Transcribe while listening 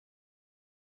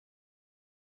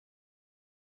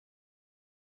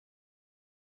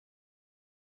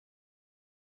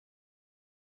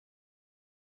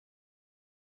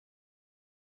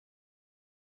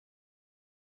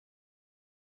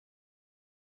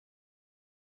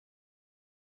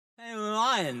Hey,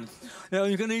 lion, you're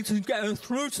going to need to get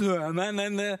through to them. And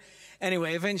then,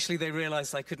 anyway, eventually they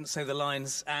realised I couldn't say the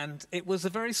lines, and it was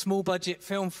a very small budget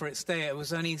film for its day. It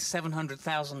was only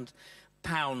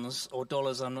 £700,000 or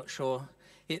dollars, I'm not sure.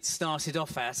 It started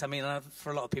off at. I mean,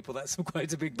 for a lot of people, that's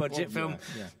quite a big budget film.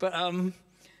 Yeah. But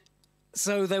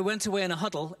so they went away in a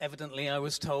huddle, evidently, I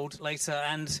was told later,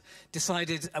 and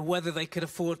decided whether they could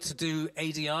afford to do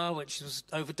ADR, which was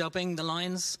overdubbing the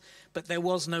lines. But there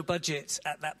was no budget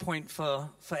at that point for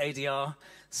ADR.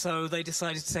 So they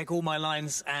decided to take all my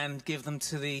lines and give them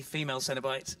to the female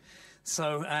Cenobite.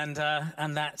 So, and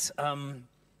that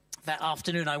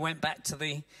afternoon, I went back to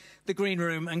the green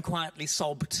room and quietly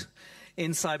sobbed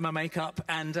inside my makeup,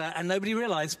 and nobody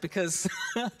realised, because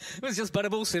it was just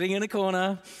Butterball sitting in a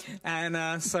corner,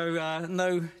 and so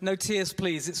no tears,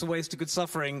 please. It's a waste of good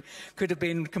suffering. Could have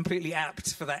been completely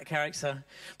apt for that character.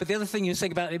 But the other thing you were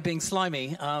saying about it being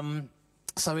slimy,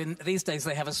 so in these days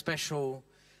they have a special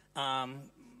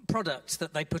product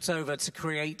that they put over to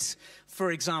create,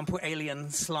 for example, alien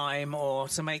slime, or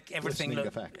to make everything glistening look...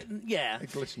 effect. Yeah. A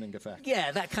glistening effect.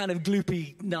 Yeah, that kind of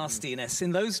gloopy nastiness.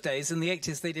 In those days, in the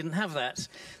 80s, they didn't have that.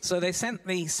 So they sent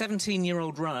the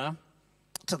 17-year-old runner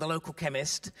to the local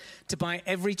chemist to buy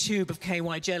every tube of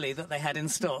KY jelly that they had in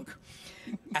stock.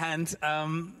 And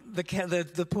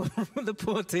the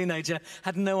poor teenager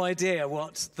had no idea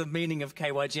what the meaning of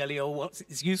KY jelly or what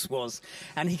its use was.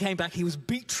 And he came back, he was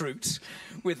beetroot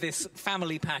with this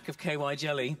family pack of KY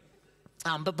jelly.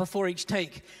 But before each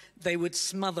take, they would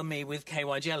smother me with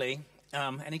KY jelly.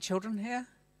 Any children here?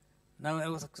 No, it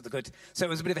was good. So it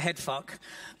was a bit of a head fuck.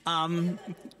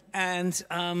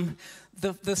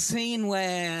 The scene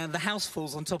where the house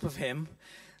falls on top of him,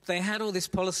 they had all this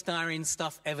polystyrene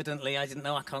stuff, evidently, I didn't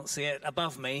know, I can't see it,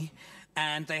 above me.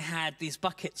 And they had these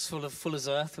buckets full of Fuller's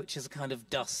Earth, which is a kind of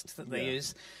dust that they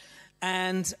use.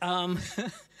 And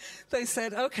they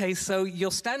said, OK, so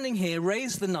you're standing here,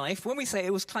 raise the knife. When we say,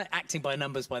 it was acting by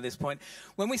numbers by this point.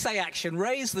 When we say action,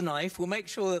 raise the knife. We'll make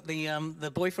sure that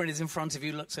the boyfriend is in front of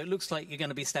you, so it looks like you're going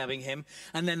to be stabbing him.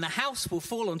 And then the house will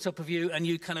fall on top of you, and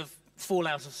you kind of fall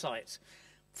out of sight.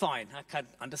 Fine, I can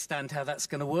understand how that's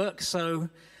going to work. So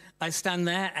I stand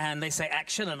there, and they say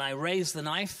action, and I raise the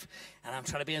knife, and I'm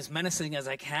trying to be as menacing as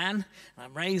I can. And I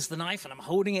raise the knife, and I'm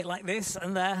holding it like this,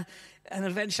 and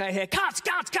eventually I hear, cut,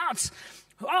 cut, cut!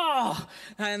 Oh!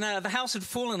 And the house had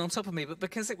fallen on top of me, but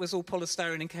because it was all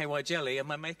polystyrene and KY jelly, and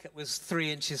my makeup was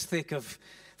 3 inches thick of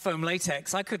foam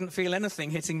latex, I couldn't feel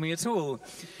anything hitting me at all.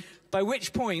 By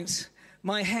which point,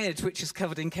 my head, which is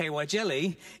covered in KY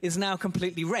jelly, is now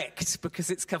completely wrecked because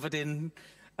it's covered in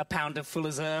a pound of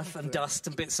Fuller's Earth and dust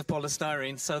and bits of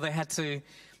polystyrene. So they had to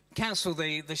cancel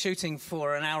the shooting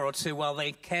for an hour or two while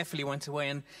they carefully went away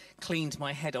and cleaned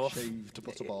my head off. Shaved a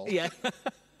butterball. Yeah.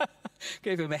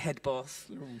 Gave him a head bath.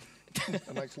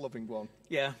 A nice loving one.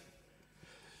 Yeah.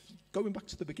 Going back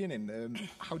to the beginning,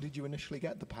 how did you initially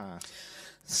get the part?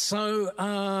 So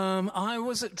I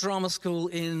was at drama school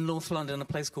in North London, a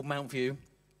place called Mount View,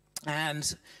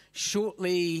 and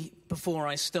shortly before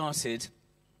I started,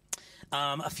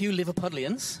 a few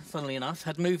Liverpudlians, funnily enough,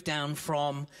 had moved down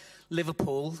from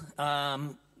Liverpool,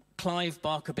 Clive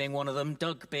Barker being one of them,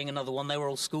 Doug being another one. They were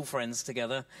all school friends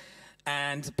together,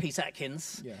 and Pete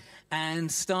Atkins,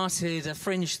 and started a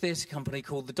fringe theatre company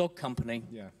called The Dog Company.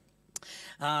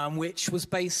 Which was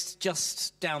based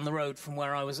just down the road from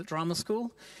where I was at drama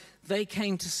school. They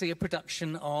came to see a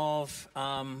production of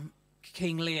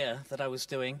King Lear that I was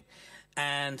doing,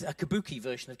 and a kabuki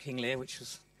version of King Lear,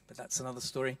 but that's another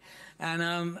story.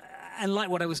 And like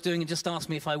what I was doing, and just asked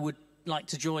me if I would like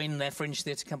to join their fringe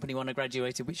theatre company when I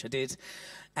graduated, which I did.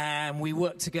 And we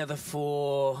worked together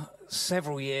for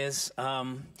several years.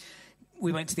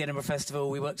 We went to the Edinburgh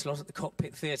Festival, we worked a lot at the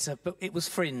Cockpit Theatre, but it was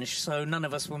fringe, so none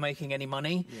of us were making any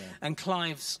money. And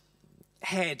Clive's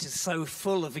head is so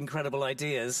full of incredible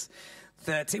ideas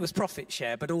that it was profit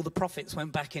share, but all the profits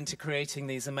went back into creating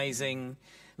these amazing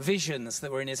visions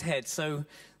that were in his head. So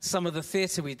some of the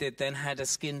theatre we did then had a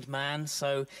skinned man,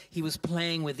 so he was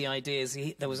playing with the ideas.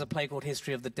 There was a play called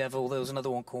History of the Devil, there was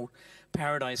another one called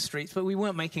Paradise Streets, but we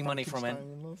weren't making money from it.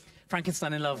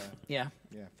 Frankenstein in Love, yeah.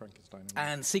 Yeah, Frankenstein in Love.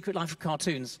 And Secret Life of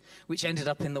Cartoons, which ended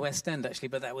up in the West End, actually,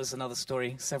 but that was another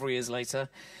story several years later.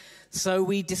 So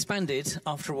we disbanded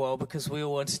after a while because we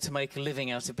all wanted to make a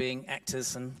living out of being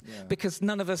actors, and because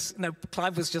none of us,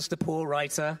 Clive was just a poor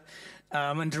writer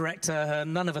and director,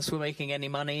 none of us were making any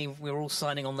money, we were all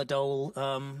signing on the dole.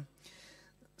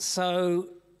 So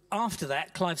after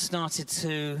that, Clive started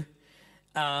to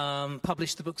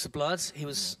publish the Books of Blood,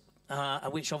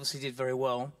 which obviously did very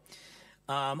well.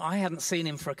 I hadn't seen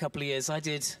him for a couple of years. I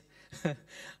did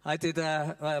I did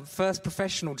a first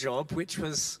professional job, which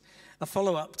was a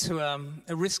follow-up to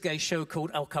a risque show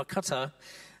called Al Calcutta,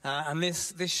 and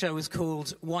this show was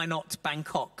called Why Not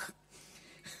Bangkok?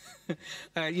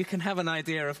 You can have an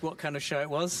idea of what kind of show it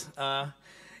was.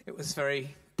 It was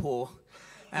very poor,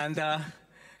 and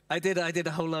I did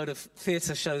a whole load of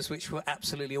theatre shows which were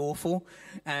absolutely awful,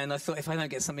 and I thought if I don't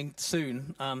get something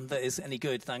soon that is any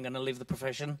good, then I'm going to leave the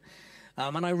profession.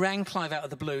 And I rang Clive out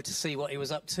of the blue to see what he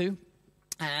was up to.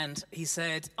 And he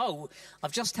said, "Oh,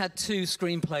 I've just had 2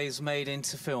 screenplays made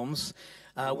into films.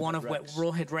 One of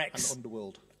Rawhead Rex. And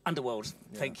Underworld. Underworld,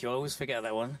 yeah. Thank you. I always forget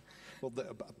that one. Well,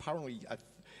 apparently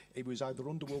it was either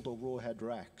Underworld or Rawhead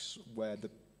Rex where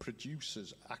the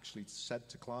producers actually said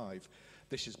to Clive,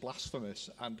 "This is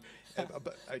blasphemous." And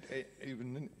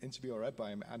even an interview I read by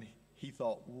him, and he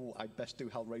thought, I'd best do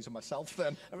Hellraiser myself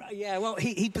then. Yeah, well,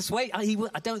 he persuaded...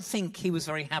 I don't think he was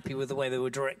very happy with the way they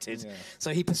were directed. Yeah. So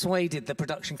he persuaded the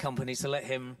production company to let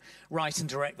him write and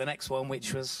direct the next one,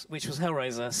 which was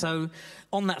Hellraiser. So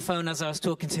on that phone, as I was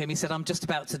talking to him, he said, "I'm just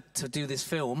about to do this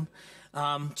film.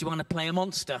 Do you want to play a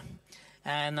monster?"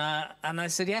 And I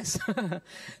said yes.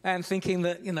 And thinking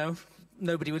that,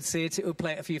 nobody would see it. It would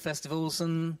play at a few festivals.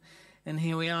 And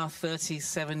here we are,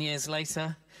 37 years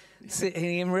later.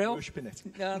 Sitting in real. Worshipping it.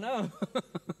 Yeah, I know.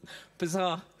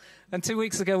 Bizarre. And 2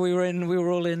 weeks ago we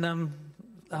were all in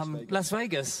Las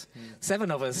Vegas. 7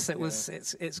 of us.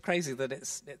 It's crazy that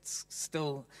it's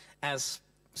still as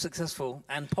successful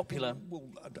and popular. Well,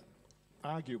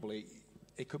 arguably,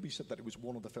 it could be said that it was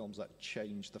one of the films that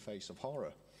changed the face of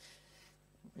horror.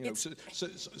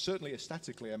 Certainly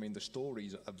aesthetically, I mean, the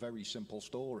story's a very simple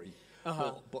story.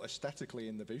 But aesthetically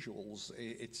in the visuals,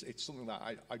 it's something that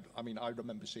I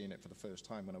remember seeing it for the first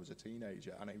time when I was a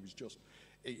teenager, and it was just,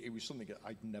 it was something that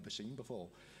I'd never seen before.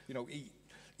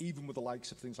 Even with the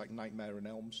likes of things like Nightmare on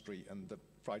Elm Street and the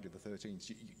Friday the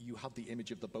 13th, you have the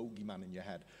image of the bogeyman in your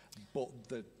head, but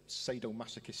the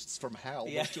sadomasochists from hell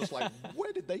was just like,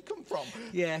 where did they come from?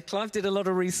 Yeah, Clive did a lot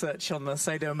of research on the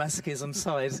sadomasochism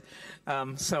side,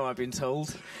 so I've been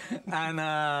told,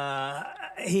 and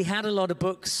he had a lot of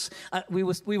books. We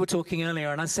were talking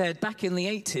earlier, and I said back in the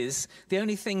 80s, the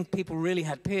only thing people really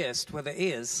had pierced were the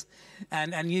ears,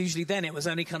 and usually then it was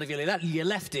only kind of your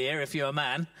left ear if you're a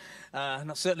man.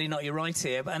 Certainly not your right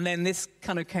ear, and then this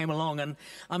kind of came along, and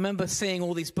I remember seeing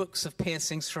all these books of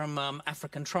piercings from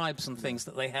African tribes and things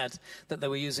that they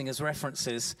were using as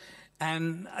references,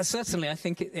 and certainly I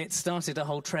think it started a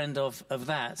whole trend of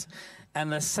that,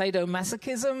 and the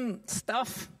sadomasochism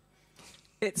stuff.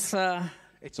 It's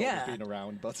always been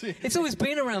around, but it's always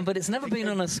been around, but it's never been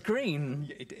on a screen.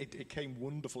 It came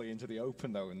wonderfully into the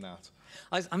open, though, in that.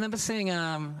 I remember seeing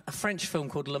a French film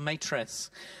called La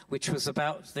Maîtresse, which was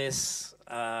about this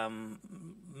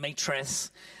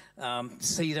maîtresse,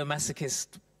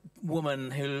 sadomasochist woman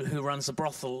who runs a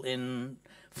brothel in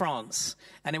France,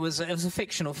 and it was a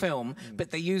fictional film,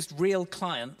 but they used real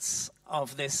clients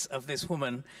of this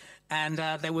woman. And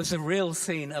there was a real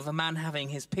scene of a man having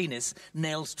his penis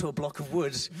nailed to a block of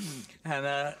wood.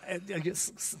 And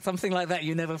something like that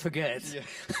you never forget. Yeah.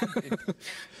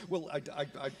 Well,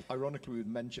 ironically, with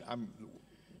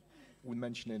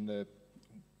mentioning the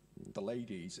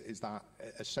ladies, is that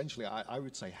essentially I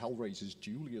would say Hellraiser's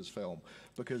Julia's film,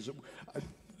 because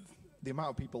the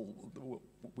amount of people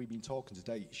we've been talking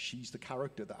today, she's the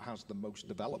character that has the most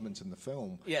development in the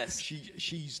film. Yes.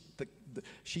 She's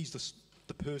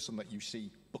the person that you see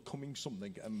becoming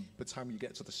something, and by the time you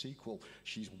get to the sequel,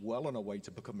 she's well on her way to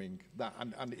becoming that,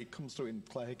 and it comes through in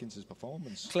Claire Higgins'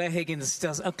 performance. Claire Higgins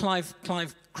does. Clive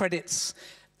credits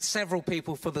several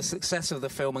people for the success of the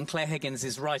film, and Claire Higgins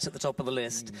is right at the top of the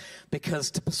list,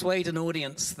 because to persuade an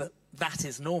audience that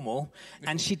is normal,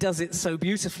 and she does it so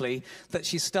beautifully that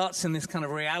she starts in this kind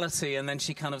of reality, and then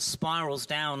she kind of spirals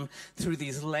down through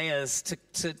these layers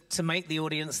to make the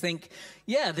audience think,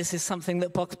 yeah, this is something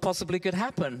that possibly could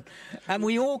happen. And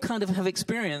we all kind of have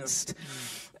experienced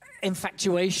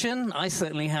infatuation, I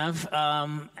certainly have,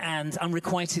 and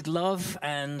unrequited love,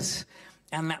 and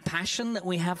that passion that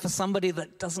we have for somebody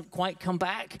that doesn't quite come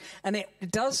back. And it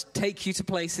does take you to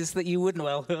places that you wouldn't,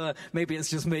 well, maybe it's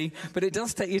just me, but it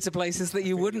does take you to places that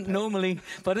you wouldn't normally...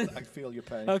 I feel your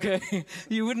pain. Okay.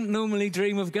 You wouldn't normally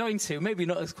dream of going to. Maybe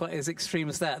not quite as extreme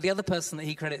as that. The other person that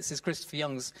he credits is Christopher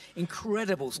Young's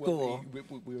incredible score.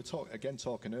 Well, we were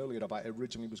talking earlier about it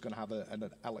originally was going to have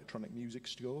an electronic music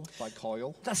score by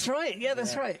Coil. That's right. Yeah,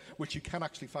 that's right. Which you can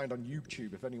actually find on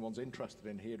YouTube if anyone's interested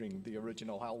in hearing the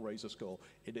original Hellraiser score.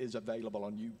 it is available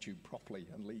on YouTube properly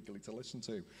and legally to listen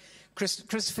to.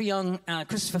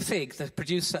 Christopher Figg, the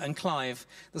producer, and Clive,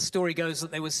 the story goes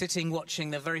that they were sitting watching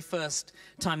the very first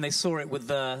time they saw it with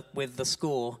the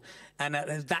score, and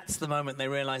that's the moment they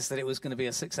realised that it was going to be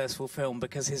a successful film,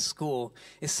 because his score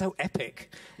is so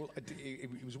epic. Well, it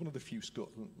was one of the few scores.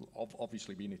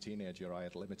 Obviously, being a teenager, I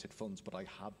had limited funds, but I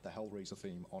had the Hellraiser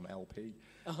theme on LP,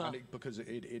 and because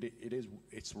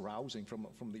it's rousing from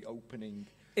the opening.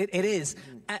 It is,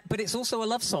 but it's also a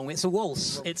love song. It's a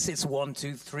waltz. It's 1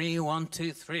 2 3 1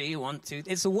 2 3 1 2.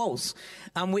 It's a waltz,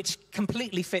 which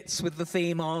completely fits with the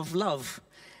theme of love,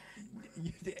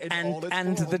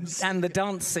 and the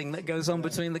dancing that goes on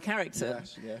between the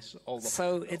characters. Yes.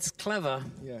 So it's clever.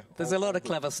 Yeah, there's a lot of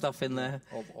clever stuff in there.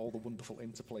 All the wonderful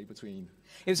interplay between.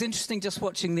 It was interesting just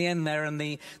watching the end there, and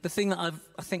the thing that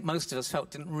I think most of us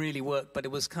felt didn't really work, but it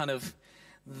was kind of.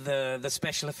 The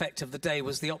special effect of the day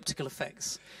was the optical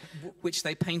effects, which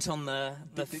they paint on the.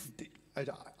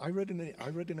 I read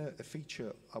in a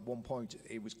feature at one point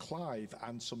it was Clive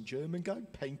and some German guy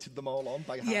painted them all on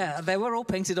by hand. Yeah, they were all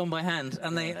painted on by hand,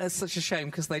 and it's such a shame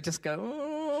because they just go.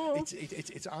 Oh.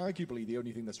 It's arguably the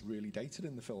only thing that's really dated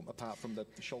in the film, apart from the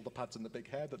shoulder pads and the big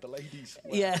hair that the ladies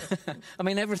wear. Yeah, I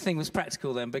mean everything was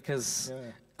practical then because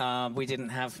we didn't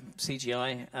have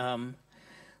CGI.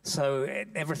 So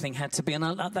everything had to be, and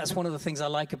that's one of the things I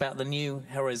like about the new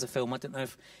Hellraiser film. I don't know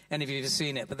if any of you have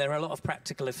seen it, but there are a lot of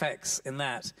practical effects in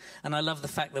that. And I love the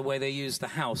fact the way they use the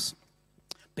house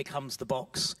becomes the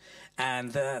box,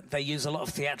 and they use a lot of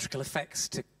theatrical effects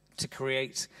to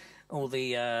create all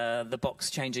the box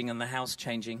changing and the house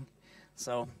changing.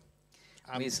 So.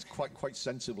 And quite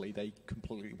sensibly, they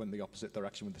completely went the opposite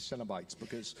direction with the Cenobites,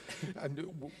 because...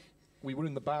 We were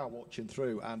in the bar watching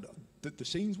through, and the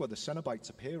scenes where the Cenobites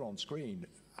appear on screen,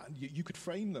 and you could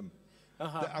frame them.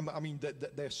 I mean,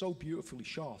 they're so beautifully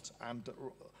shot, and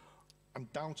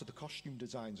down to the costume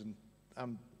designs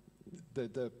and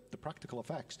the practical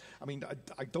effects. I mean,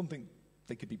 I don't think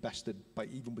they could be bested by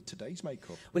even with today's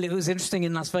makeup. Well, it was interesting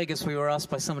in Las Vegas. We were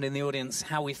asked by somebody in the audience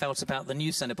how we felt about the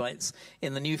new Cenobites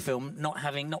in the new film not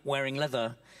wearing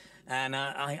leather, and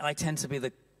I tend to be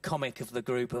the comic of the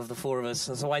group of the four of us.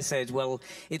 So I said, well,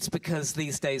 it's because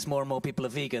these days more and more people are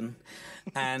vegan,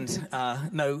 and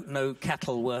no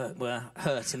cattle were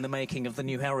hurt in the making of the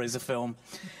new Hellraiser film.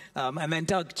 And then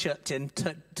Doug chirped in,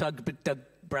 Doug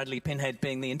Bradley Pinhead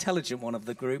being the intelligent one of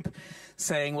the group,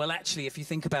 saying, well, actually, if you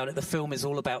think about it, the film is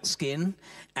all about skin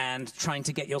and trying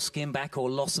to get your skin back or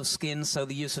loss of skin, so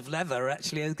the use of leather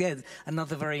actually, again,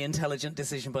 another very intelligent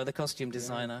decision by the costume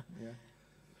designer. Yeah.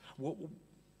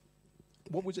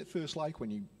 What was it first like when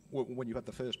you had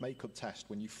the first makeup test,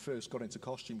 when you first got into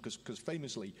costume? Because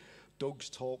famously, Doug's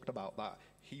talked about that.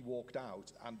 He walked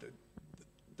out, and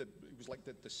it was like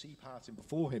the sea parting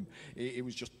before him. It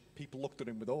was just people looked at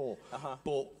him with awe.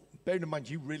 But bearing in mind,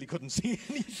 you really couldn't see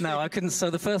anything. No, I couldn't. So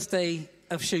the first day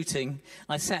of shooting,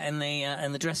 I sat in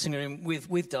the dressing room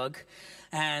with Doug,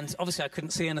 and obviously I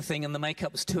couldn't see anything, and the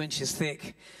makeup was 2 inches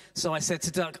thick. So I said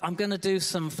to Doug, I'm going to do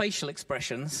some facial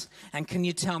expressions, and can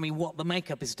you tell me what the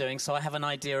makeup is doing so I have an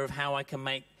idea of how I can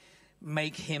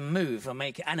make him move or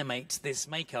animate this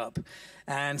makeup?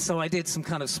 And so I did some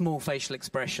kind of small facial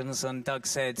expressions, and Doug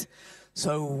said,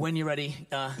 so when you're ready,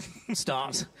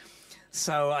 start.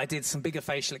 So I did some bigger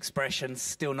facial expressions,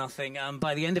 still nothing.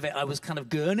 By the end of it, I was kind of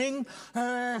gurning.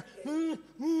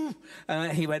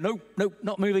 He went, nope,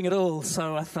 not moving at all.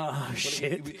 So I thought, oh,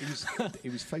 shit.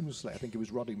 It was famously, I think it was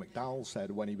Roddy McDowell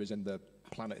said when he was in the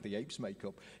Planet of the Apes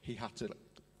makeup, he had to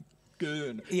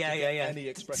gurn any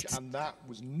expression, and that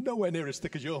was nowhere near as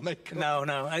thick as your makeup.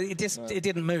 No, it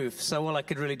didn't move. So all I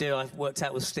could really do, I worked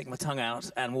out, was stick my tongue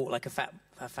out and walk like a fat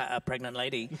pregnant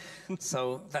lady.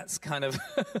 So that's kind of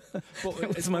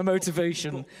it's my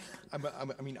motivation.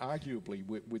 I mean, arguably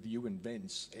with you and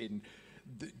Vince in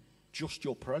just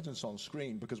your presence on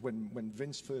screen, because when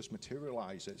Vince first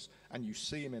materializes and you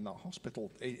see him in that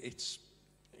hospital, it's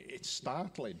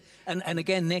startling. And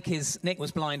again, Nick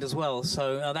was blind as well,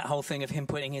 so that whole thing of him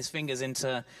putting his fingers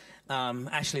into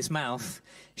Ashley's mouth,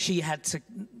 she had to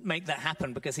make that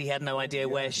happen because he had no idea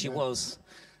where she was.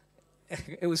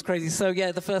 It was crazy. So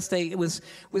yeah, the first day it was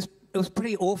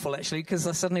pretty awful actually, because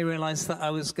I suddenly realised that I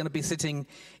was going to be sitting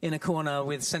in a corner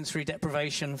with sensory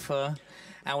deprivation for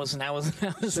hours and hours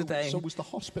and hours a day. So was the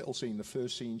hospital scene the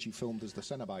first scenes you filmed as the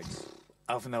Cenobites?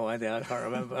 I've no idea. I can't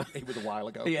remember. It was a while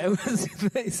ago. Yeah, it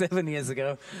was 7 years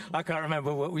ago. I can't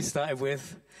remember what we started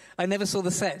with. I never saw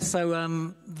the set.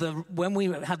 So when we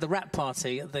had the wrap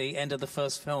party at the end of the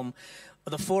first film,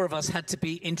 the four of us had to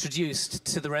be introduced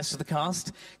to the rest of the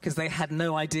cast because they had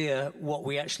no idea what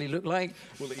we actually looked like.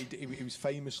 Well, he was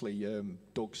famously,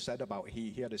 Doug said about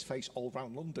he had his face all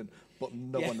around London, but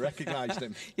no one recognised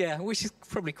him. Yeah, which is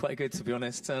probably quite good, to be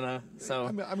honest. So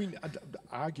I mean,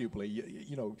 arguably,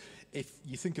 you know, if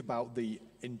you think about the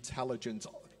intelligent,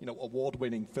 you know,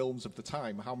 award-winning films of the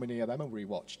time, how many of them have we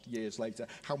watched years later?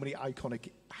 How much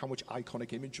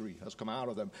iconic imagery has come out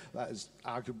of them? That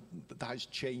has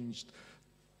changed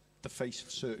the face of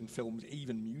certain films,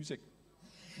 even music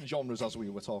genres, as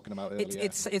we were talking about earlier.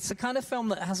 It's a kind of film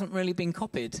that hasn't really been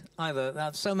copied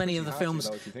either. So many of the films,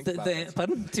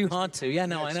 pardon, too hard to. Yeah,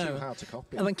 no, I know. It's too hard to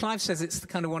copy. I mean, Clive says it's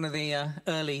kind of one of the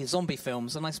early zombie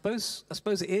films, and I suppose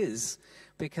it is,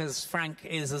 because Frank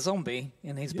is a zombie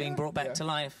and he's being brought back to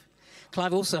life.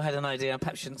 Clive also had an idea. I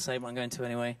perhaps shouldn't say, but I'm going to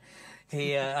anyway.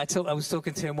 I was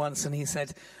talking to him once, and he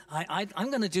said, I'm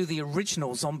going to do the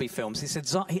original zombie films. He said,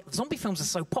 zombie films are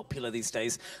so popular these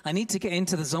days, I need to get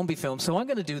into the zombie film, so I'm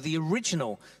going to do the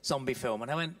original zombie film.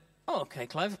 And I went, oh, okay,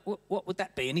 Clive, what would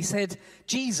that be? And he said,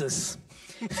 Jesus.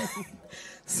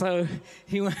 So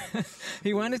he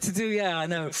wanted to do, I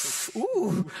know.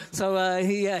 Ooh. So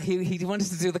he wanted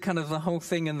to do the whole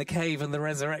thing in the cave and the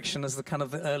resurrection as the kind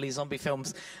of the early zombie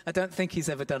films. I don't think he's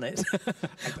ever done it.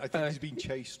 I think he's been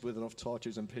chased with enough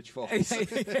torches and pitchforks.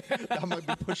 That might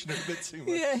be pushing it a bit too much.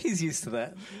 Yeah, he's used to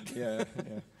that. Yeah.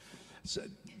 So,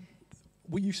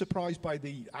 were you surprised by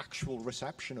the actual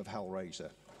reception of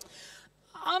Hellraiser?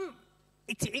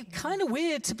 It kind of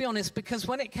weird, to be honest, because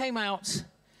when it came out,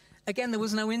 again, there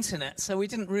was no internet, so we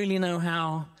didn't really know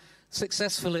how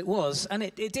successful it was. And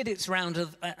it did its round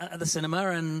at the cinema,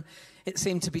 and it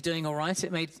seemed to be doing all right.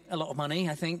 It made a lot of money,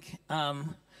 I think.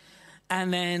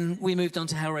 And then we moved on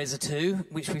to Hellraiser 2,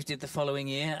 which we did the following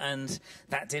year, and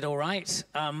that did all right.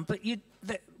 But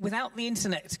without the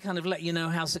internet to kind of let you know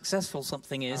how successful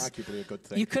something is... Arguably a good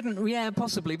thing. You couldn't,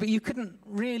 possibly, but you couldn't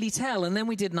really tell. And then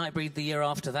we did Nightbreed the year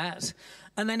after that.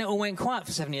 And then it all went quiet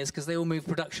for 7 years because they all moved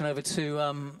production over to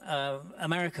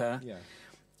America. Yeah.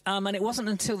 And it wasn't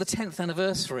until the 10th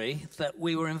anniversary that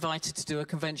we were invited to do a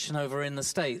convention over in the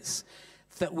States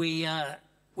that we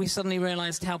suddenly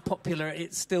realized how popular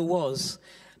it still was.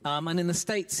 And in the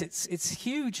States, it's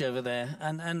huge over there,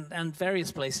 and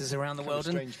various places around the world.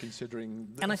 Strange considering.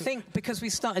 And I think because we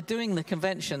started doing the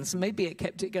conventions, maybe it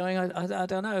kept it going. I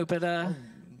don't know, but.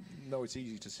 No, it's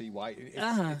easy to see why.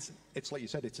 It's like you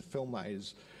said. It's a film that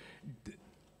is.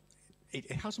 It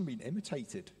hasn't been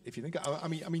imitated. If you think, I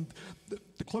mean,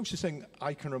 the closest thing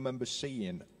I can remember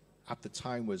seeing at the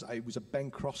time was it was a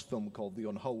Ben Cross film called The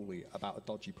Unholy about a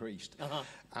dodgy priest,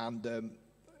 and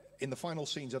in the final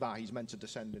scenes of that, he's meant to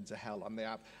descend into hell, and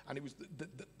it was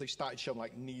they started showing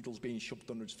like needles being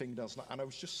shoved under his fingernails, and I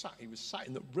was just sat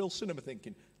in the real cinema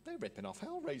thinking they're ripping off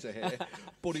Hellraiser here,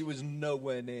 but it was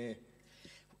nowhere near.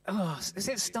 Oh, is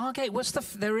it Stargate?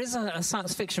 There is a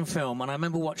science fiction film, and I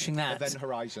remember watching that.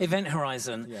 Event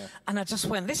Horizon. Yeah. And I just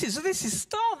went, this is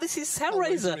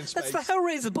Hellraiser. That's the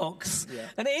Hellraiser box. Yeah.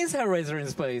 And it is Hellraiser in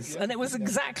space. Yeah. And it was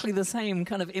exactly the same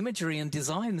kind of imagery and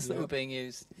designs that were being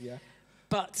used. Yeah.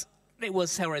 But it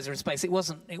was Hellraiser in space. It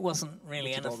wasn't really Which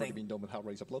anything. had already been done with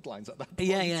Hellraiser Bloodlines at that point.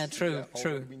 Yeah, true.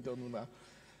 Been done with that.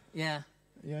 Yeah.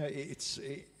 Yeah,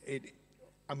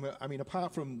 I mean,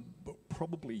 apart from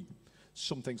probably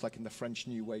some things like in the French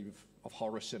New Wave of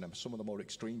horror cinema, some of the more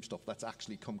extreme stuff that's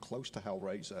actually come close to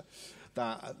Hellraiser,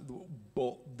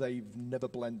 but they've never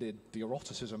blended the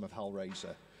eroticism of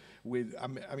Hellraiser with.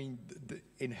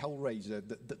 In Hellraiser,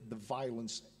 the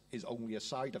violence is only a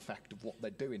side effect of what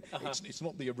they're doing. It's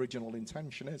not the original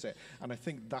intention, is it? And I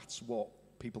think that's what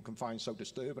people can find so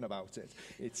disturbing about it.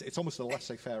 It's almost a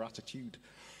laissez-faire attitude.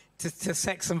 To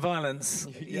sex and violence,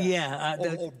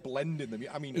 or blending them.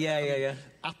 I mean,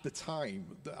 at the time,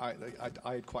 I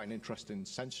had quite an interest in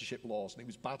censorship laws, and it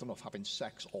was bad enough having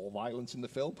sex or violence in the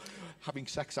film, having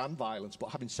sex and violence, but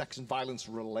having sex and violence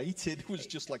related was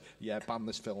just like, ban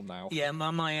this film now. Yeah,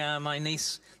 my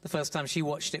niece, the first time she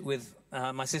watched it with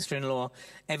my sister-in-law,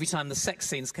 every time the sex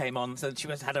scenes came on, so she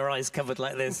had her eyes covered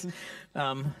like this.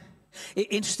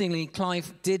 Interestingly,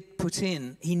 Clive did put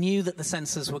in. He knew that the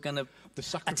censors were going to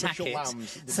attack it,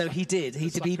 lambs, so he did. He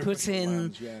put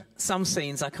in lambs, some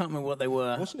scenes. I can't remember what they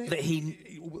were. Wasn't it?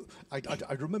 That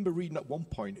I remember reading at one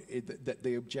point that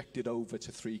they objected over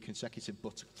to 3 consecutive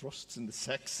buttock thrusts in the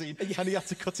sex scene, and he had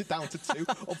to cut it down to 2.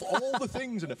 Of all the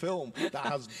things in a film that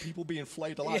has people being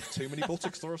flayed alive, too many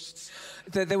buttock thrusts.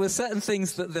 There were certain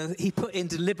things that he put in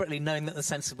deliberately, knowing that the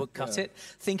censor would cut it,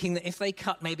 thinking that if they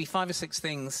cut maybe 5 or 6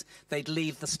 things, they'd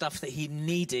leave the stuff that he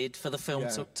needed for the film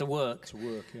to work. To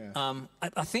work, yeah.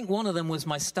 I think one of them was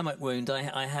my stomach wound.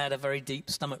 I had a very deep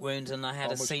stomach wound, and I had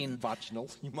Almost a scene. vaginal,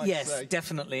 you might yes, say.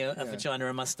 definitely a vagina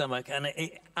in my stomach, and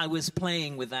I was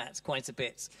playing with that quite a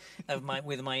bit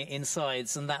with my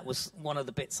insides, and that was one of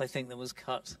the bits I think that was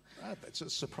cut.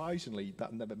 Surprisingly,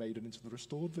 that never made it into the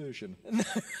restored version.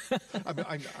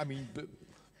 I mean, but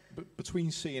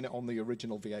between seeing it on the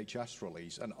original VHS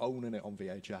release and owning it on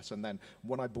VHS, and then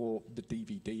when I bought the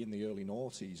DVD in the early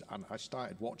noughties and I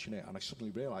started watching it and I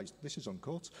suddenly realised this is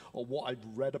uncut, or what I'd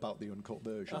read about the uncut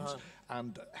versions,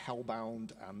 and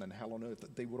Hellbound and then Hell on Earth,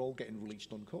 they were all getting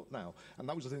released uncut now. And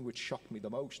that was the thing which shocked me the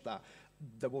most, that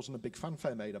there wasn't a big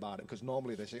fanfare made about it, because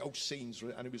normally they say, oh, scenes,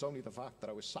 and it was only the fact that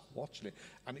I was sat watching it,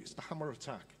 and it's the hammer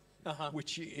attack,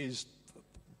 which is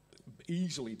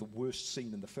easily the worst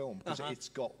scene in the film, because it's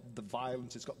got the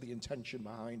violence, it's got the intention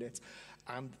behind it,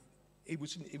 and it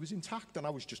was intact, and I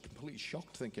was just completely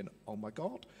shocked, thinking, oh my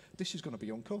God, this is going to be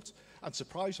uncut. And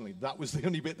surprisingly, that was the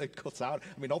only bit they cut out.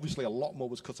 I mean, obviously a lot more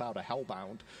was cut out of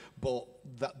Hellbound, but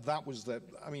that was the,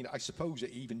 I mean, I suppose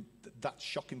that's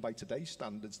shocking by today's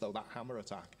standards, though, that hammer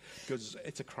attack, because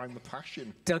it's a crime of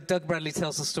passion. Doug Bradley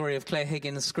tells the story of Claire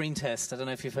Higgins' screen test. I don't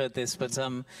know if you've heard this, but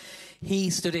he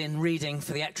stood in reading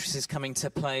for the actresses coming to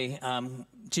play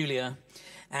Julia,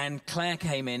 and Claire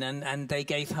came in, and they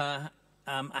gave her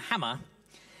a hammer,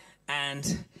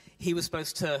 and he was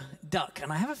supposed to duck,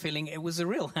 and I have a feeling it was a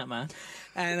real hammer,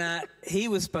 and he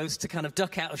was supposed to kind of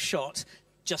duck out of shot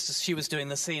just as she was doing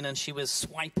the scene, and she was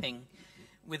swiping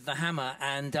with the hammer,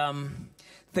 and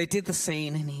they did the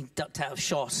scene, and he ducked out of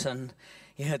shot, and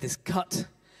he heard this cut,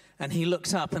 and he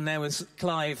looked up, and there was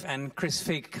Clive and Chris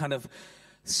Figg kind of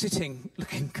sitting,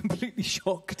 looking completely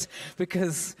shocked,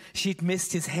 because she'd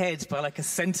missed his head by like a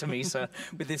centimetre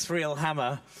with this real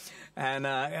hammer.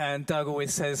 And Doug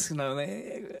always says, you know,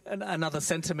 another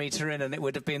centimetre in, and it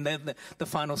would have been the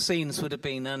final scenes would have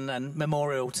been an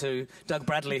memorial to Doug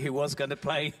Bradley, who was going to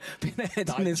play Pinhead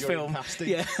in this film. Casting.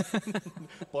 Yeah.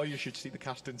 Boy, you should see the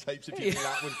casting tapes if you think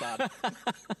that was bad.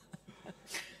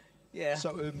 Yeah.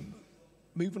 So,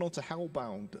 moving on to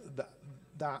Hellbound,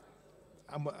 I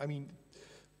mean,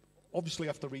 obviously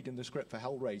after reading the script for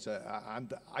Hellraiser,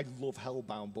 and I love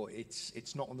Hellbound, but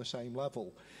it's not on the same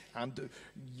level. And,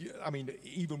 I mean,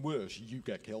 even worse, you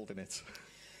get killed in it.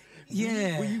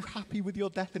 Yeah. Were you happy with your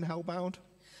death in Hellbound?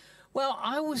 Well,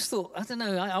 I always thought, I don't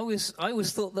know, I always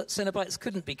thought that Cenobites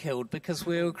couldn't be killed because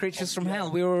we were creatures from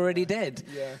hell. We were already dead.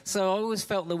 Yeah. So I always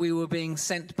felt that we were being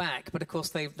sent back. But, of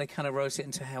course, they kind of wrote it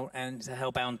into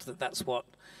Hellbound that's what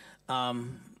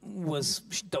was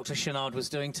Dr. Chenard was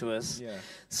doing to us. Yeah.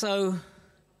 So...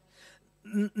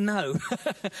 No.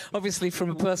 Obviously, from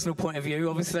a personal point of view,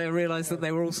 obviously I realised that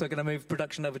they were also going to move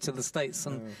production over to the States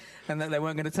and that they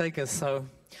weren't going to take us. So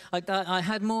I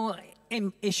had more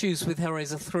issues with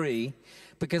Hellraiser 3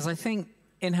 because I think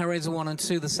in Hellraiser 1 and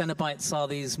 2, the Cenobites are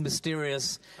these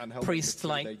mysterious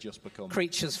priest-like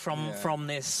creatures from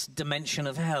this dimension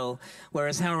of hell,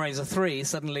 whereas Hellraiser 3,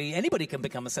 suddenly anybody can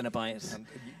become a Cenobite.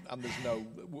 And there's no...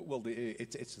 Well,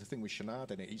 it's the thing with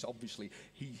Chenard in it. He's obviously...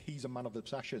 He's a man of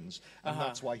obsessions, and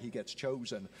that's why he gets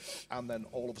chosen. And then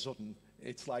all of a sudden...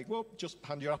 It's like, well, just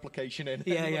hand your application in.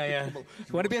 Yeah. You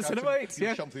want to be a Cenobite?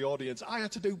 Yeah. Shout to the audience. I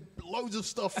had to do loads of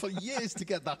stuff for years to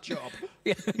get that job.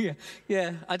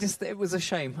 Yeah. It was a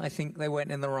shame. I think they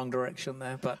went in the wrong direction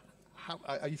there, but...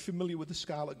 Are you familiar with the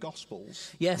Scarlet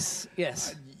Gospels? Yes.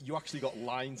 You actually got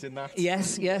lines in that?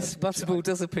 Yes. Butterball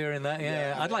does appear in that,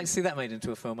 yeah. I'd like to see that made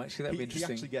into a film, actually. That'd be interesting.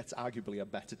 He actually gets arguably a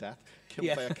better death,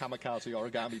 killed by a kamikaze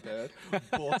origami bird,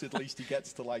 but at least he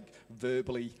gets to, like,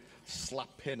 verbally slap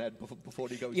Pinhead before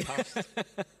he goes past.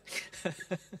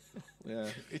 Yeah.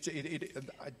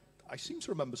 I seem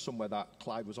to remember somewhere that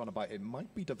Clive was on about it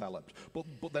might be developed,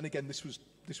 but then again, this was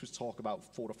talk about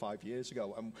 4 or 5 years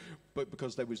ago, but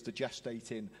because there was the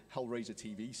gestating Hellraiser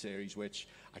TV series, which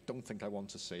I don't think I want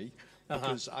to see,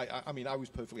 because I mean I was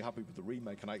perfectly happy with the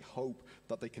remake, and I hope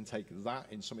that they can take that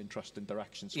in some interesting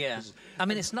directions. Yeah, I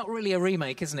mean it's not really a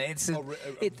remake, isn't it? It's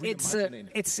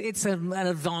an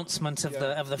advancement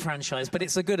of the franchise, but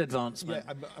it's a good advancement.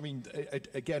 Yeah, I mean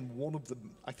again,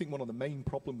 I think one of the main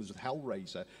problems with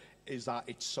Hellraiser is that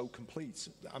it's so complete.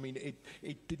 I mean,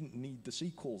 it didn't need the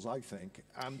sequels, I think,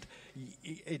 and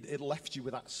it left you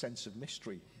with that sense of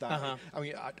mystery. That I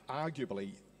mean,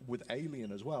 arguably with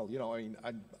Alien as well. You know, I mean,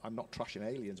 I'm not trashing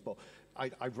Aliens, but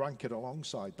I rank it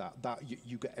alongside that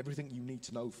you get everything you need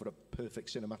to know for a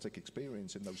perfect cinematic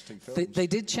experience in those two films. They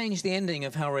did change the ending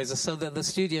of Hellraiser so that the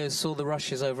studios saw the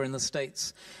rushes over in the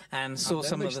States and saw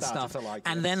some of the stuff.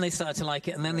 And then they started to like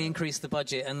it, and then they increased the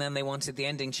budget, and then they wanted the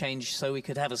ending changed so we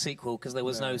could have a sequel because there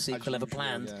was no sequel ever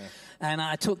planned. And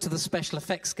I talked to the special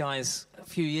effects guys a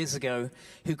few years ago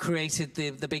who created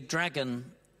the big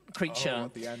dragon creature. Oh,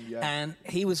 at the end, yeah. And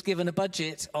he was given a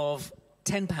budget of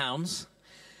 £10,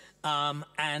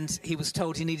 and he was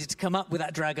told he needed to come up with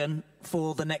that dragon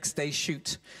for the next day's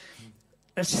shoot.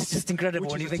 It's just incredible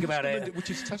when you think about it. Which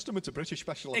is testament to British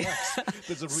special effects.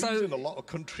 There's a reason a lot of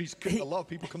countries, a lot of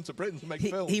people come to Britain to make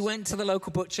films. He went to the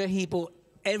local butcher, he bought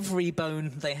every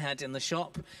bone they had in the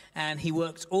shop, and he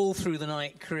worked all through the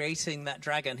night creating that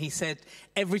dragon. He said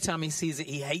every time he sees it,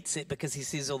 he hates it because he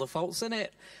sees all the faults in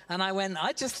it. And I went,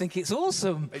 I just think it's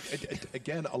awesome.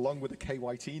 Again, along with a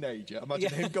KY teenager,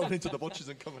 imagine him going into the butcher's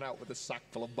and coming out with a sack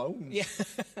full of bones. Yeah.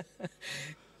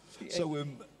 So,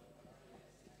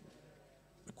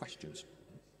 questions.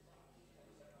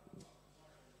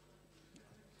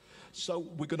 So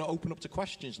we're going to open up to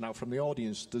questions now from the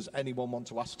audience. Does anyone want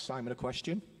to ask Simon a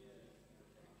question?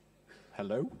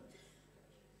 Hello?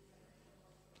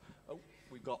 Oh,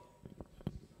 we've got...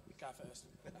 Guy first.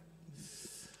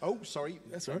 Oh, sorry.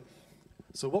 That's all right.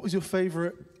 So what was your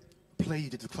favourite play you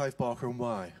did with Clive Barker and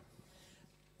why?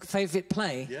 Favourite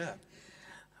play? Yeah.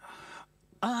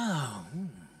 Oh.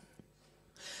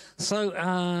 So,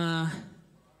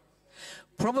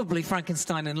 probably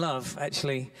Frankenstein in Love,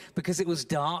 actually, because it was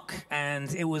dark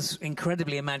and it was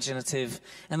incredibly imaginative,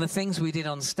 and the things we did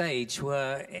on stage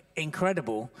were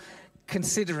incredible,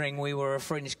 considering we were a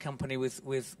fringe company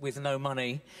with no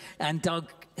money. And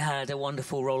Doug had a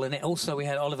wonderful role in it. Also, we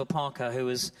had Oliver Parker, who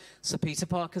was Sir Peter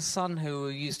Parker's son, who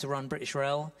used to run British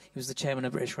Rail. He was the chairman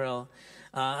of British Rail,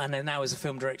 and then now is a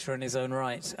film director in his own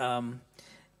right.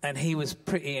 And he was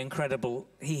pretty incredible.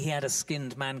 He had a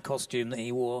skinned man costume that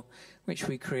he wore, which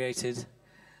we created.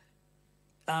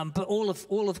 But all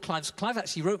of Clive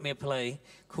actually wrote me a play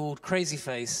called Crazy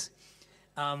Face,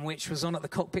 which was on at the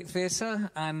Cockpit Theatre,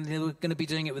 and they were going to be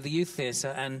doing it with the Youth Theatre.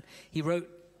 And he wrote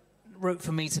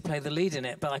for me to play the lead in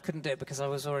it, but I couldn't do it because I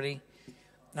was already.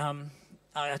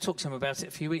 I talked to him about it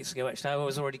a few weeks ago. Actually, I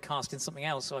was already cast in something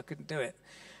else, so I couldn't do it.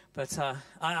 But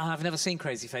I've never seen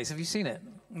Crazy Face. Have you seen it?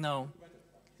 No.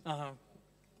 Sorry,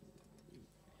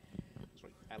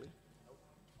 Ellie?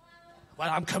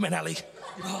 Well, I'm coming, Ellie.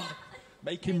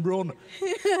 Make him run.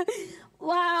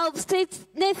 Wow, this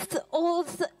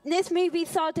movie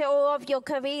started all of your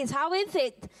careers. How is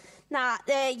it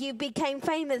that you became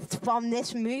famous from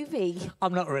this movie?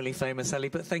 I'm not really famous, Ellie,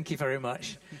 but thank you very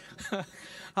much.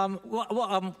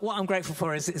 What I'm grateful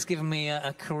for is it's given me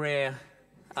a career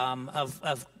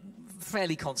of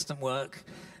fairly constant work.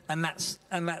 And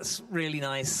that's really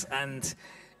nice, and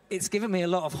it's given me a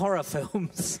lot of horror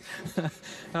films,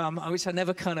 which I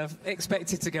never kind of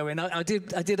expected to go in. I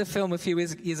did a film a few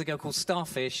years ago called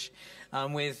Starfish,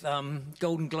 with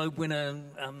Golden Globe winner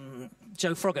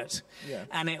Joe Froggatt,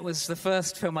 and it was the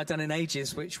first film I'd done in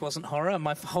ages which wasn't horror. And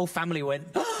my whole family went,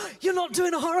 oh, "You're not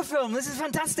doing a horror film? This is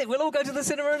fantastic! We'll all go to the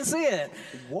cinema and see it."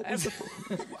 What was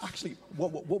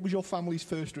what was your family's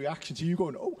first reaction to you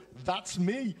going, "Oh, that's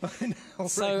me"?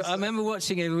 So I remember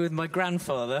watching it with my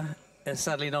grandfather.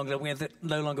 Sadly, no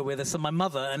longer with us, and my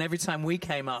mother. And every time we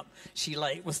came up, she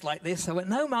was like this. I went,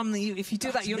 "No, Mum, if you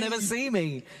do that, you'll never see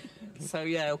me." So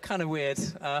yeah, kind of weird.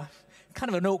 Kind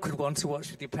of an awkward one to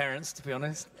watch with your parents, to be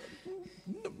honest.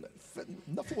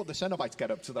 Not for what the Cenobites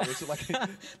get up to, though. Is it like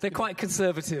they're quite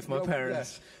conservative, my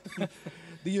parents.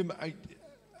 Yes.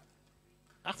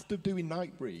 After doing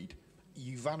Nightbreed,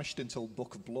 you vanished until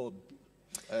Book of Blood.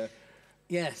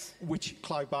 Yes. Which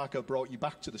Clive Barker brought you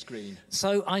back to the screen.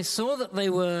 So I saw that they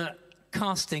were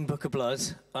casting Book of Blood,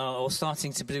 or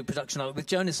starting to do production of it, with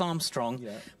Jonas Armstrong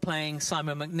playing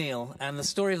Simon McNeill. And the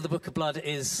story of the Book of Blood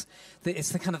is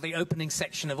it's the kind of the opening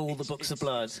section of all the Books of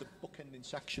Blood. The bookending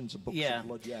sections of Books of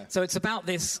Blood, yeah. So it's about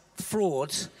this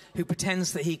fraud who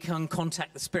pretends that he can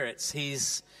contact the spirits.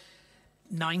 He's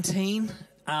 19.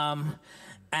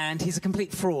 And he's a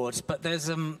complete fraud, but there's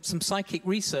some psychic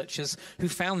researchers who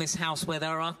found this house where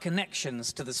there are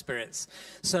connections to the spirits.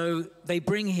 So they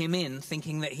bring him in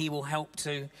thinking that he will help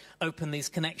to open these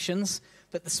connections,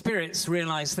 but the spirits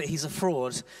realize that he's a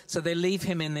fraud, so they leave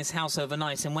him in this house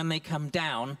overnight, and when they come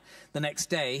down the next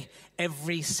day,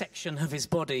 every section of his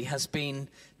body has been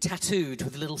tattooed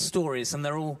with little stories, and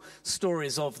they're all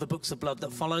stories of the Books of Blood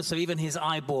that follow, so even his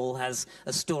eyeball has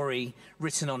a story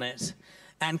written on it.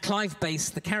 And Clive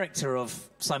based the character of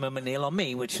Simon McNeill on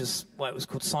me, which is why it was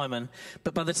called Simon.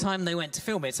 But by the time they went to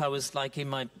film it, I was like in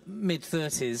my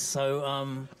mid-30s,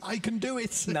 so... I can do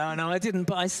it! No, I didn't,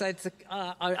 but I said...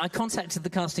 I contacted the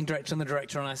casting director and the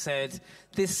director, and I said,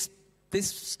 this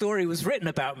story was written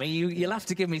about me, you'll have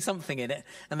to give me something in it.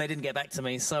 And they didn't get back to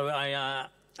me, so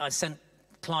I sent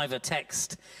Clive a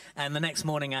text, and the next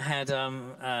morning I had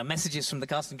messages from the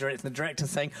casting director and the director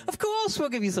saying, "Of course, we'll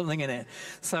give you something in it."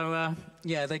 So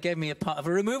yeah, they gave me a part of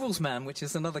a removals man, which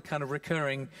is another kind of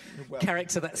recurring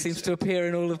character that seems to appear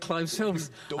in all of Clive's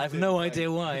films. I have no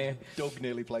idea why. Doug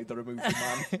nearly played the removals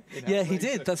man. Yeah, he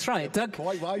did. That's right. Doug,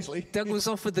 quite wisely. Doug was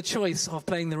offered the choice of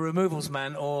playing the removals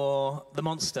man or the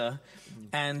monster,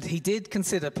 and he did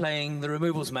consider playing the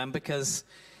removals man because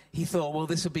he thought, well,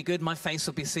 this would be good. My face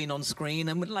would be seen on screen.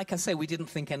 And like I say, we didn't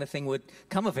think anything would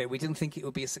come of it. We didn't think it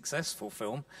would be a successful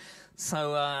film.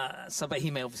 But he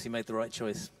obviously made the right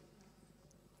choice.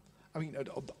 I mean,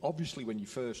 obviously, when you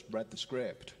first read the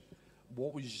script,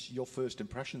 what was your first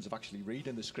impressions of actually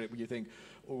reading the script? Were you think,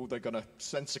 oh, they're going to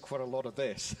censor quite a lot of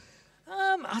this?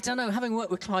 I don't know. Having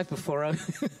worked with Clive before,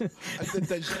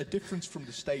 there's a difference from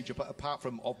the stage, apart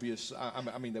from obvious.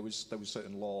 I mean, there was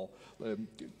certain law,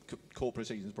 court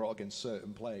proceedings brought against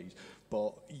certain plays,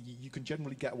 but you can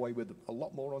generally get away with a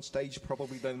lot more on stage,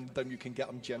 probably than you can get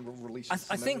on general releases.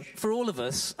 I think for all of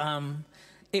us,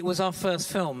 it was our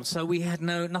first film, so we had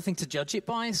nothing to judge it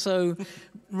by. So,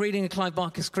 reading a Clive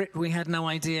Barker script, we had no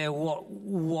idea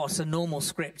what a normal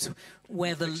script,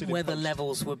 where the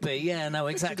levels would be. Yeah, no,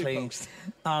 exactly.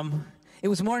 It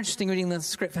was more interesting reading the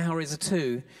script for Hellraiser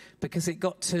 2 because it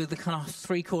got to the kind of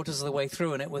 3/4 of the way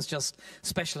through, and it was just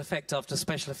special effect after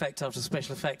special effect after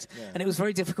special effect, and it was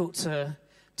very difficult to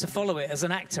follow it as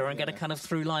an actor and get a kind of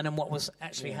through line on what was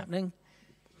actually happening.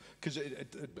 Because,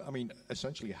 I mean,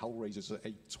 essentially, Hellraiser's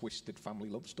a twisted family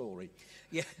love story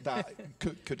that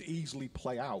could easily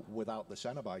play out without the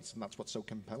Cenobites, and that's what's so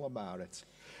compelling about it.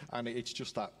 And it's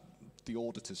just that the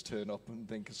auditors turn up and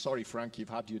think, sorry, Frank, you've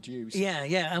had your dues.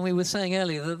 Yeah, and we were saying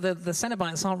earlier that the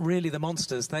Cenobites aren't really the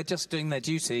monsters. They're just doing their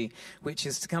duty, which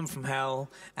is to come from hell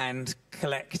and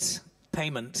collect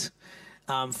payment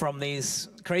from these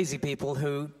crazy people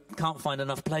who can't find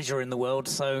enough pleasure in the world,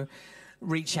 so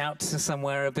reach out to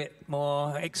somewhere a bit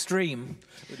more extreme.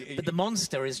 But the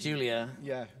monster is Julia.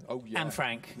 And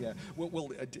Frank. Yeah.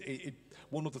 Well,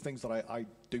 one of the things that I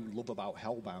do love about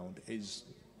Hellbound is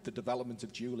the development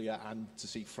of Julia, and to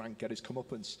see Frank get his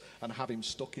comeuppance and have him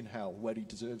stuck in hell where he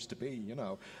deserves to be, you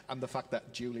know, and the fact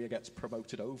that Julia gets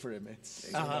promoted over him.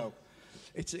 You know,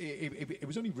 it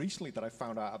was only recently that I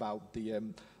found out about the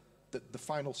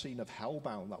final scene of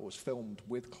Hellbound that was filmed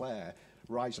with Claire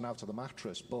rising out of the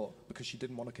mattress, but because she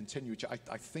didn't want to continue, which I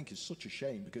think is such a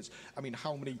shame, because, I mean,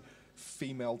 how many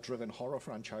female-driven horror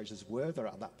franchises were there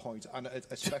at that point, and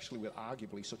especially with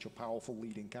arguably such a powerful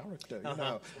leading character, you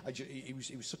know?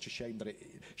 It was such a shame that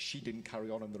she didn't carry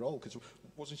on in the role, because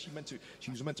wasn't she meant to, she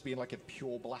was meant to be in like a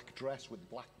pure black dress with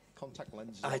black contact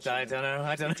lenses. I don't know.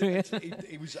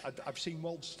 It was. I've seen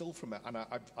one still from it, and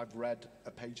I've read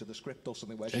a page of the script or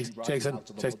something where she rises out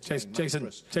of the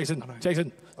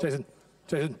Jason.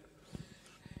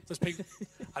 There's people,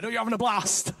 I know you're having a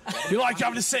blast. You like you're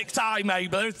having a sick time,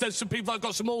 mate, but there's some people that have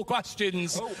got some more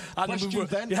questions. Oh, questions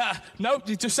then? Yeah, no,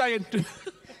 just saying. That's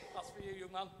for you,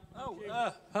 young man. Oh,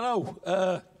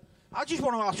 hello. I just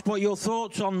want to ask what your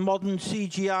thoughts on modern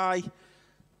CGI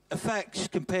effects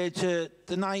compared to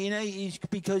the 1980s,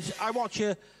 because I watch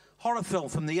a horror film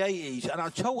from the 80s and I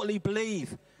totally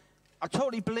believe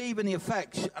in the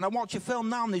effects, and I watch a film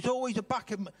now and there's always a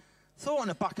thought in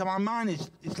the back of my mind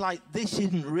is like, this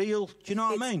isn't real. Do you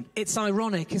know what I mean? It's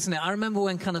ironic, isn't it? I remember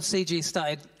when kind of CG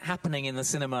started happening in the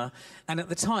cinema, and at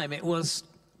the time it was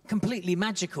completely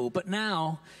magical, but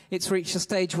now it's reached a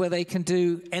stage where they can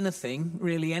do anything,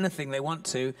 really anything they want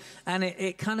to, and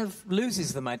it kind of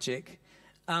loses the magic.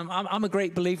 I'm a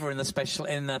great believer in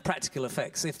the practical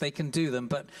effects if they can do them,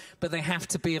 but they have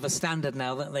to be of a standard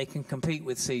now that they can compete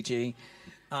with CG.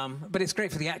 But it's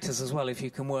great for the actors as well if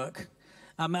you can work.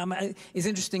 It's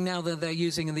interesting now that they're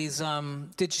using these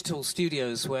digital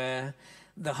studios where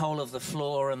the whole of the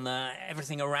floor and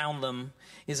everything around them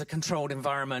is a controlled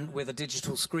environment with a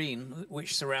digital screen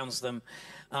which surrounds them.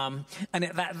 And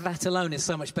that alone is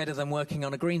so much better than working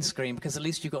on a green screen, because at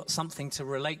least you've got something to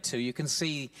relate to. You can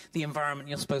see the environment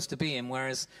you're supposed to be in,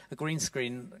 whereas a green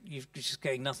screen, you're just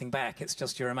getting nothing back. It's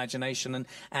just your imagination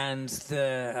and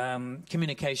the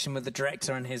communication with the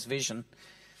director and his vision.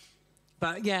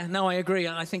 But yeah, no, I agree.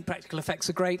 I think practical effects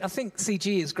are great. I think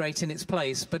CG is great in its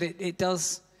place, but it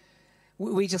does.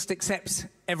 We just accept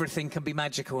everything can be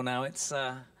magical now. It's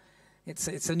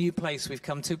a new place we've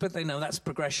come to, but they know that's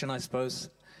progression, I suppose.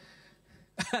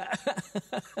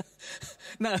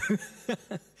 No.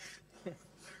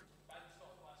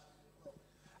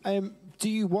 Do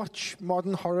you watch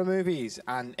modern horror movies?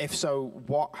 And if so,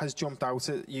 what has jumped out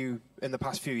at you in the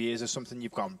past few years as something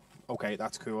you've gone, okay,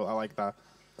 that's cool, I like that?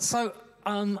 So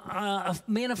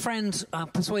me and a friend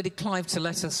persuaded Clive to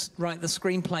let us write the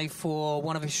screenplay for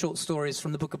one of his short stories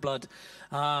from the Book of Blood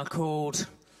called...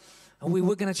 We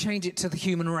were going to change it to The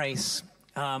Human Race.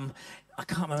 I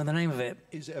can't remember the name of it.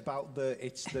 Is it about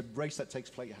it's the race that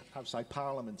takes place outside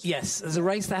Parliament? Yes, there's a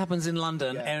race that happens in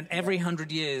London, and every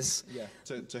 100 years,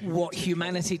 what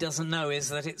humanity doesn't know is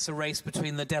that it's a race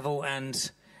between the devil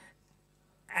and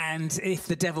if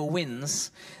the devil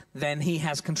wins, then he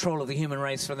has control of the human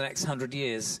race for the next 100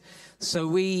 years. So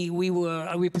we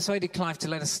persuaded Clive to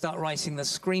let us start writing the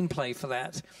screenplay for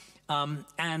that,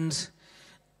 and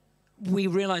we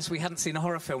realised we hadn't seen a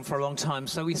horror film for a long time,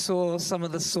 so we saw some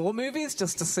of the Saw movies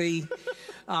just to see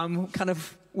kind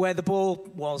of where the ball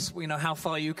was, how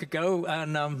far you could go,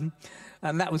 and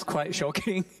that was quite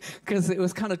shocking because it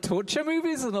was kind of torture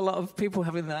movies and a lot of people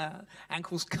having their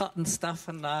ankles cut and stuff,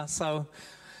 and so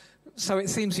it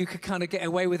seems you could kind of get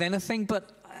away with anything,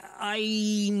 but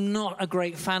I'm not a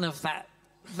great fan of that.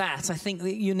 I think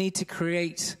that you need to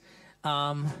create...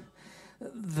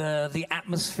 the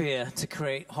atmosphere to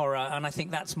create horror, and I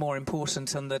think that's more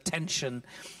important, and the tension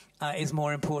is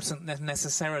more important than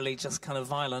necessarily just kind of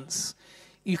violence.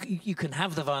 You can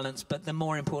have the violence, but the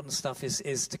more important stuff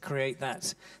is to create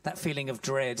that feeling of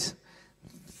dread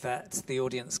that the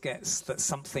audience gets, that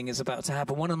something is about to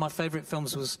happen. One of my favourite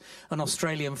films was an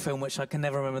Australian film, which I can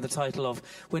never remember the title of,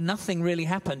 where nothing really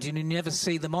happened. You never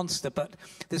see the monster, but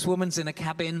this woman's in a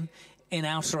cabin in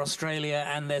outer Australia,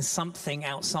 and there's something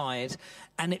outside,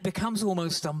 and it becomes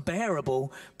almost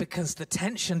unbearable because the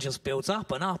tension just builds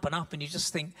up and up and up, and you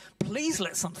just think, please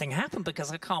let something happen because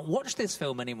I can't watch this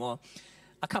film anymore.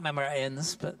 I can't remember how it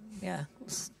ends, but yeah.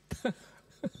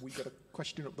 We got a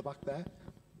question up the back there.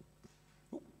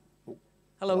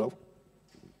 Hello.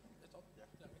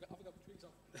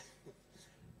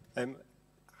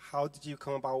 How did you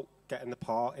come about getting the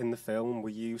part in the film? Were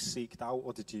you seeked out,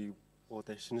 or did you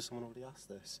audition? Someone already asked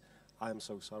this. I am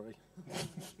so sorry.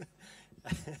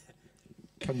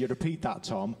 Can you repeat that,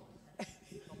 Tom?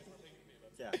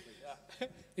 Yeah.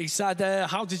 He said,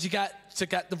 how did you get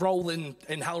the role in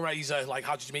Hellraiser? Like,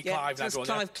 how did you meet Clive? And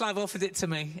everyone? Clive offered it to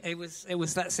me. It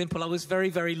was that simple. I was very,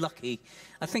 very lucky.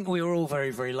 I think we were all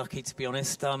very, very lucky, to be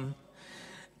honest.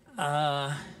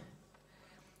 Our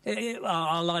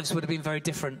lives would have been very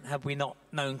different had we not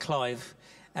known Clive.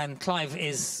 And Clive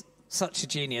is such a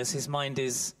genius. His mind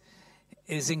is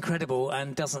incredible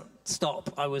and doesn't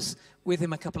stop. I was with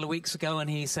him a couple of weeks ago, and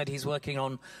he said he's working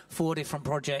on 4 different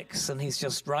projects, and he's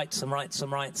just writes and writes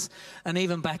and writes. And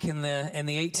even back in the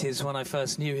 80s, when I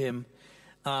first knew him,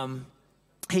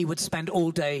 he would spend all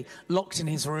day locked in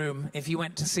his room. If you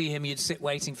went to see him, you'd sit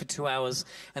waiting for 2 hours,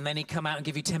 and then he'd come out and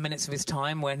give you 10 minutes of his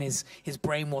time when his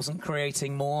brain wasn't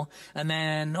creating more, and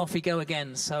then off he'd go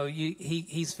again. So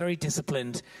he's very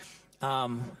disciplined.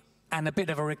 And a bit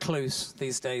of a recluse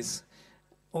these days,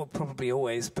 or probably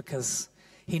always, because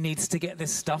he needs to get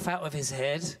this stuff out of his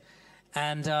head.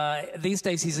 And these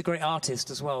days he's a great artist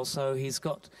as well, so he's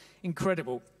got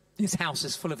his house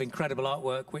is full of incredible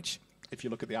artwork, which... If you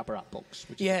look at the Aberrat books.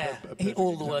 Which is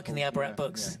all the work in the Aberrat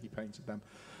books. Yeah, he painted them.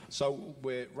 So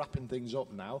we're wrapping things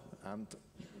up now, and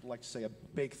I'd like to say a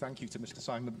big thank you to Mr.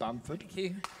 Simon Bamford.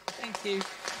 Thank you.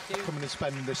 For coming and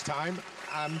spending this time,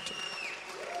 and...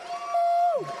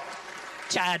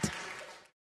 Chad.